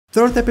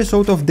Third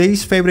episode of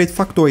Dave's favorite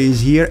factoid is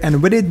here, and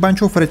with it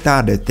bunch of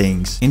retarded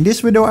things. In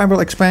this video I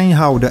will explain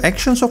how the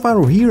actions of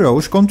our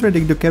heroes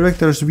contradict the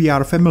characters we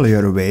are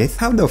familiar with,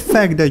 how the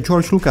fact that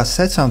George Lucas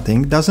said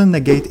something doesn't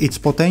negate its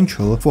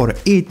potential for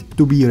it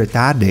to be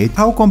retarded,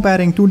 how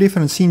comparing two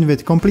different scenes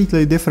with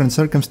completely different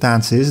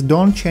circumstances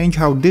don't change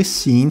how this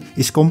scene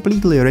is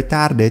completely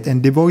retarded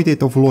and devoid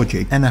of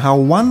logic, and how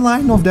one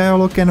line of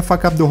dialogue can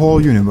fuck up the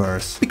whole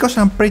universe. Because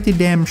I'm pretty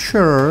damn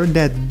sure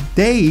that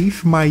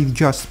Dave might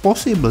just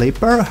possibly,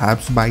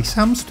 perhaps by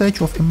some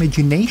stretch of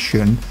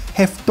imagination,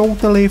 have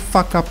totally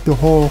fucked up the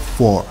whole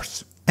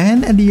force.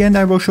 And at the end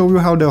I will show you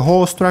how the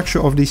whole structure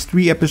of these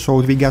 3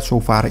 episodes we got so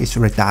far is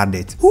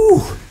retarded.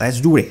 Whew, let's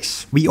do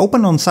this. We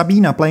open on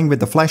Sabina playing with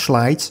the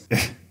flashlights.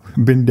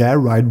 Been there,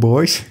 right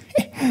boys?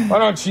 Why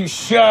don't you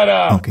shut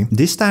up? Okay,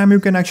 this time you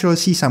can actually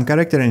see some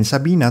character in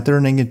Sabina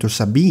turning into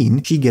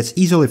Sabine. She gets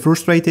easily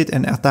frustrated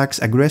and attacks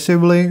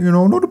aggressively,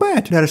 not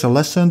bad. There is a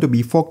lesson to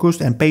be focused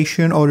and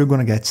patient or you're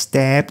gonna get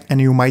stabbed and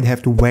you might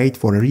have to wait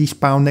for a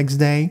respawn next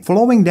day.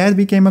 Following that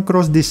we came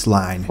across this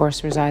line.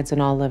 Force resides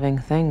in all living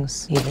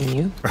things, even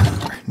you.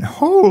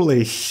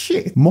 Holy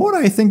shit. More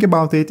I think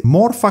about it,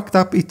 more fucked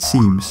up it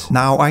seems.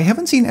 Now I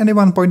haven't seen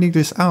anyone pointing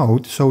this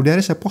out, so there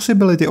is a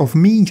possibility of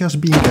me just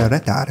being a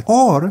retard.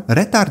 Or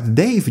retard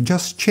Dave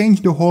just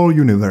changed the whole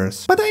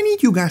universe. But I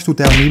need you guys to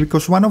tell me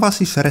because one of us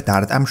is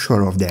retard, I'm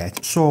sure of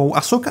that. So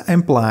AHSOKA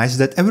implies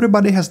that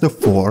everybody has the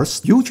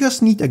Force, you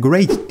just need a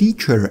great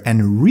teacher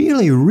and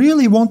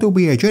really want to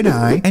be a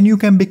Jedi and you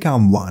can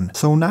become one.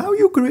 So now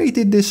you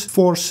created this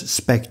Force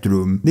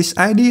spectrum. This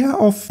idea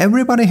of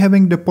everybody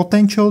having the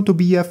potential to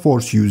be a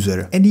Force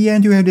user. At the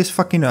end you have this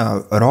fucking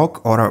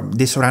Rock or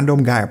this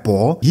random guy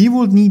Paul. He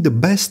would need the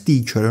best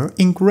teacher,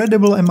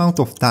 incredible amount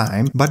of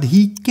time, but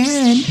he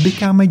can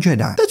become a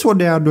Jedi. That's what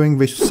they are doing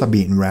with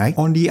Sabine, right?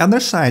 On the other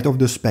side of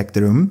the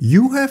spectrum,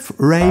 you have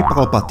Rey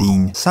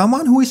Palpatine,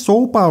 someone who is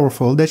so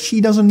powerful that she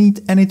doesn't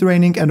need any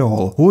training at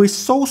all, who is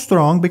so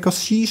strong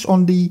because she's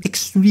on the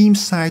extreme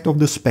side of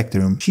the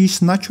spectrum.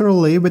 She's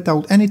naturally,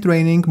 without any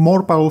training,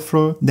 more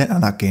powerful than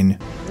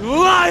Anakin.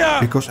 Liar!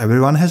 Because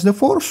everyone has the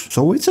Force,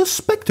 so it's a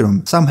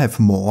spectrum. Some have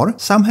more,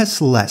 some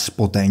has less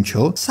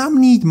potential, some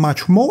need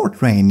much more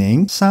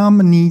training, some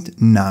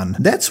need none.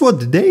 That's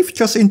what Dave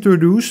just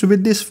introduced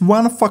with this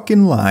one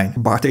fucking line.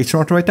 But it's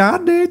not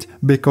retarded,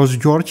 because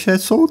George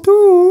said so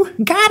too.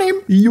 Got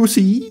him! You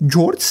see,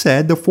 George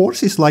said the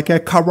Force is like a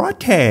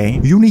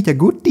karate. You need a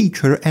good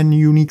teacher and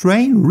you need to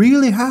train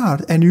really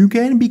hard and you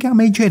can become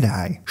a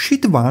Jedi.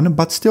 Shit one,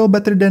 but still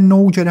better than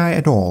no Jedi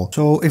at all.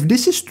 So if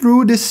this is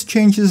true, this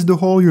changes the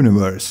whole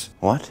universe.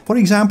 What? For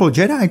example,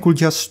 Jedi could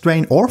just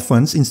train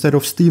orphans instead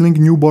of stealing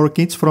newborn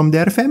kids from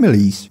their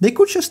families. They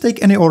could just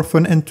take any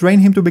orphan and train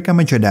him to become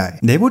a Jedi.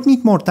 They would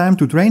need more time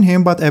to train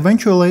him, but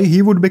eventually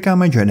he would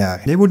become a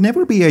Jedi. They would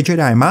never be a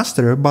Jedi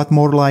Master, but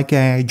more like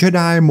a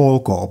Jedi Mall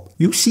Cop.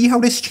 You see how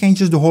this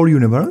changes the whole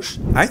universe?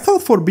 I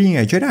thought for being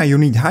a Jedi you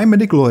need high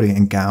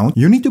midichlorian count,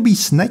 you need to be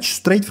snatched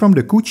straight from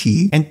the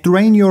coochie and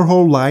train your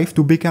whole life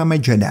to become a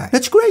Jedi.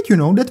 That's great,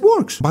 that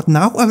works. But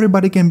now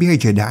everybody can be a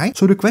Jedi,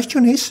 so the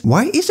question is,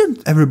 why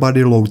isn't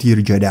everybody low-tier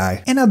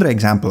Jedi? Another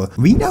example,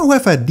 we now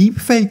have a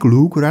deepfake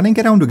Luke running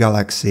around the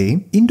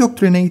galaxy,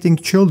 indoctrinating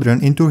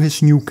children into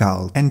his new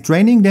cult, and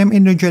training them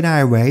in the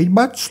Jedi way,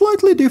 but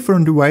slightly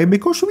different way,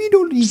 because we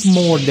don't need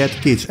more dead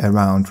kids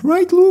around,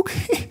 right Luke?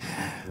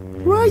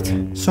 Right?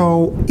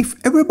 So, if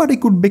everybody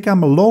could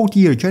become a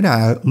low-tier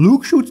Jedi,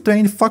 Luke should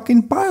train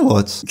fucking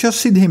pilots.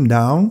 Just sit him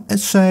down and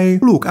say,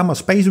 look, I'm a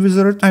space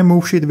wizard, I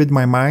move shit with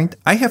my mind,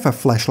 I have a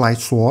flashlight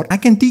sword, I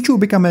can teach you to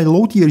become a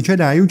low-tier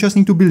Jedi, you just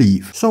need to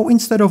believe. So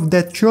instead of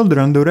dead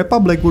children, the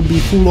Republic would be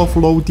full of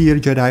low-tier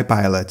Jedi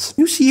pilots.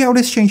 You see how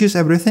this changes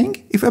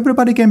everything? If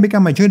everybody can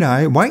become a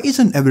Jedi, why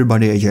isn't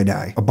everybody a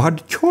Jedi?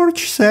 But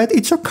George said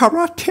it's a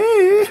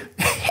karate!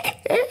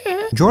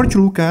 George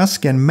Lucas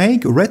can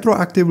make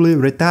retroactively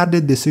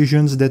retarded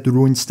decisions that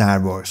ruin Star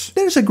Wars.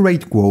 There's a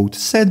great quote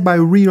said by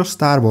a real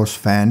Star Wars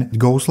fan. It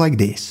goes like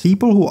this: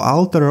 people who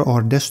alter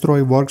or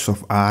destroy works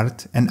of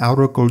art and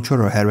our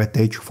cultural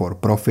heritage for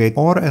profit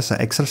or as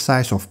an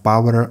exercise of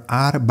power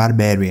are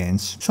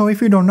barbarians. So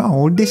if you don't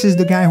know, this is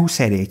the guy who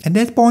said it. At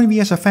that point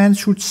we as a fan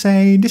should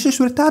say, this is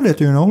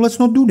retarded, let's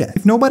not do that.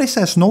 If nobody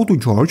says no to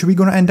George, we're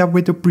gonna end up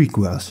with the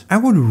prequels. I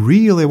would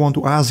really want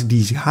to ask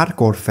these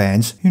hardcore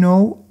fans,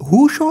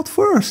 who shot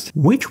first?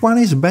 Which one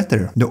is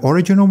better, the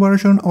original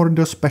version or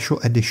the special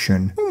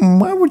edition?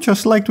 I would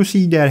just like to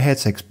see their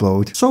heads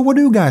explode. So what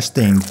do you guys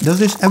think? Does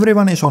this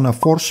everyone is on a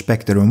Force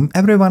spectrum,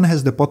 everyone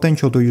has the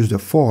potential to use the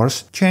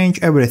Force, change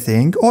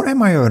everything, or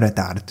am I a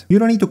retard? You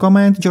don't need to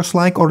comment, just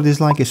like or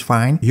dislike is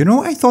fine.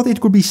 I thought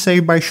it could be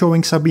saved by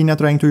showing Sabina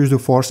trying to use the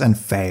Force and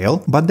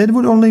fail, but that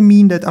would only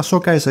mean that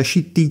AHSOKA is a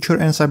shit teacher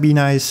and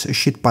Sabina is a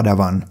shit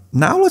padawan.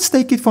 Now let's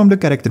take it from the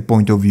character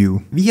point of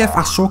view. We have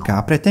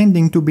AHSOKA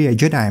pretending to be a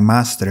Jedi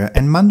Master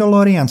and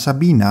Mandalorian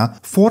Sabina,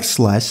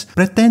 Forceless,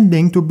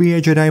 pretending to be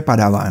a Jedi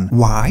Padawan.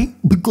 Why?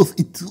 Because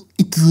it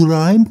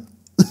rhymes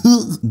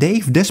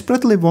Dave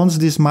desperately wants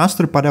this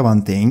Master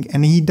Padawan thing,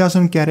 and he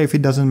doesn't care if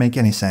it doesn't make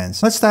any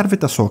sense. Let's start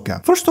with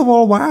AHSOKA. First of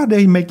all, why are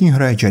they making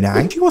her a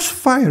Jedi? She was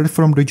fired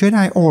from the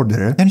Jedi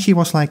Order, and she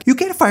was like, "You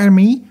can't fire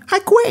me, I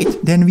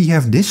quit." Then we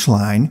have this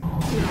line,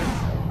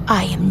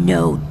 I am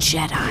no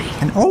Jedi.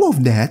 and all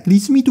of that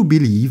leads me to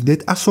believe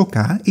that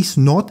AHSOKA is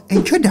not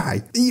a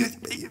Jedi.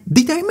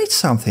 Did I miss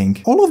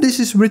something? All of this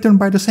is written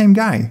by the same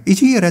guy. Is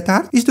he a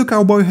retard? Is the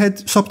cowboy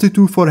hat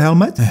substitute for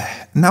helmet?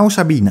 Now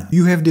Sabina.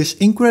 You have this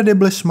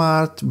incredibly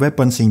smart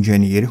weapons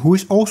engineer who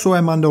is also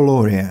a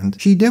Mandalorian.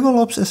 She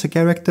develops as a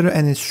character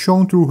and is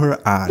shown through her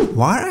art.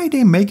 Why are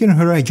they making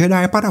her a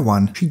Jedi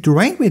Padawan? She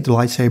trained with the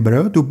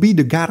lightsaber to be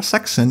the Gar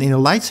Saxon in a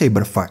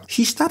lightsaber fight.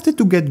 She started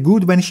to get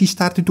good when she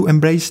started to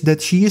embrace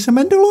that she is a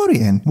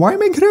Mandalorian. Why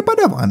make her a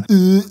Padawan?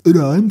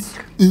 Rhymes.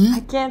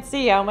 I can't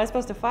see. How am I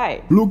supposed to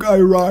fight? Look, I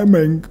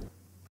rhyming.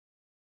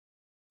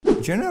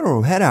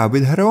 General Hera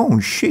with her own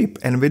ship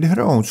and with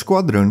her own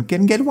squadron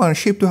can get one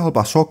ship to help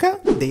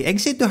AHSOKA. They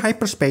exit the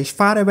hyperspace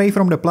far away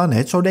from the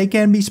planet so they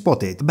can be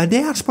spotted. But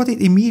they are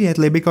spotted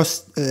immediately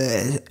because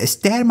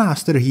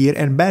Stairmaster here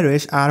and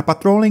Barris are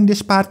patrolling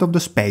this part of the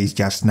space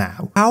just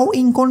now. How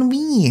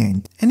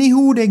inconvenient.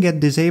 Anywho, they get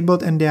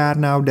disabled and they are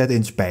now dead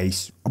in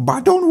space.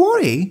 But don't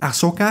worry,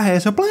 AHSOKA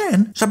has a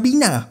plan.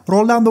 Sabina,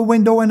 roll down the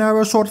window and I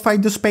will sword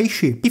fight the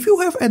spaceship. If you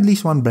have at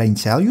least one brain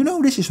cell, you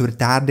know this is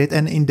retarded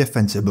and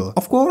indefensible.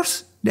 Of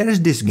course, there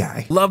is this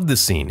guy. Love the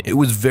scene. It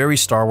was very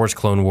Star Wars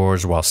Clone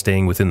Wars while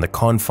staying within the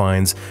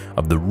confines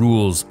of the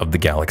rules of the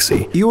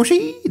galaxy. You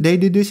see, they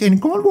did this in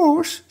Clone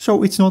Wars,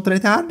 so it's not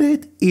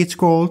retarded. It's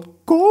called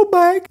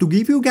callback. To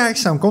give you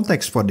guys some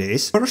context for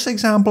this, first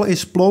example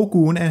is Plo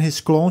Koon and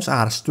his clones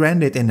are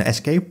stranded in the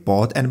escape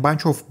pod and a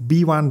bunch of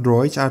B-1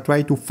 droids are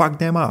trying to fuck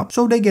them up.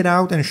 So they get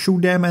out and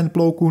shoot them and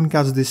Plo Koon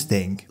cuts this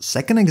thing.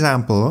 Second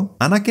example,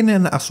 Anakin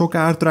and AHSOKA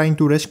are trying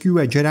to rescue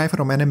a Jedi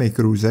from enemy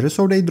cruiser,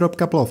 so they drop a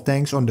couple of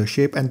tanks on the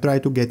ship and try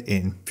to get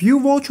in.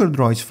 Few vulture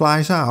droids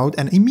flies out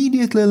and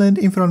immediately land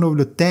in front of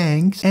the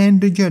tanks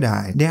and the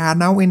Jedi. They are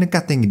now in a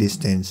cutting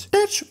distance.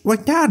 That's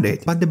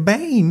retarded. But the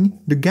Bane,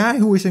 the guy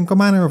who is in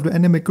command of the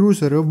enemy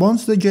cruiser,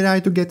 wants the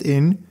Jedi to get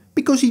in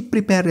because he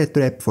prepared a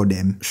trap for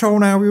them. So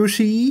now you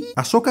see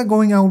AHSOKA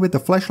going out with the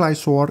flashlight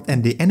sword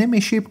and the enemy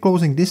ship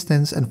closing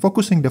distance and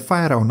focusing the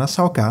fire on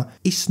AHSOKA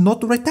is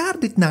not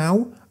retarded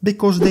now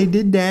because they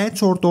did that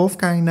sort of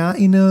kinda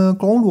in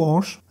Clone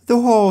Wars. The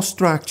whole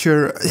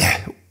structure...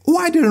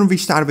 Why didn't we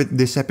start with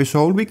this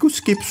episode? We could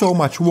skip so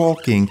much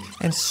walking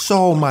and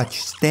so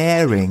much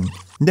staring.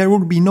 There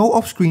would be no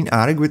off-screen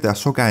arc with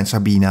AHSOKA and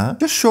Sabina.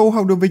 Just show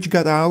how the witch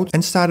got out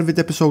and start with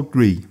episode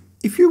 3.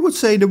 If you would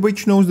say the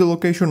witch knows the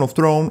location of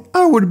throne,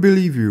 I would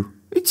believe you.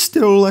 It's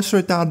still less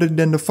retarded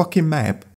than the fucking map.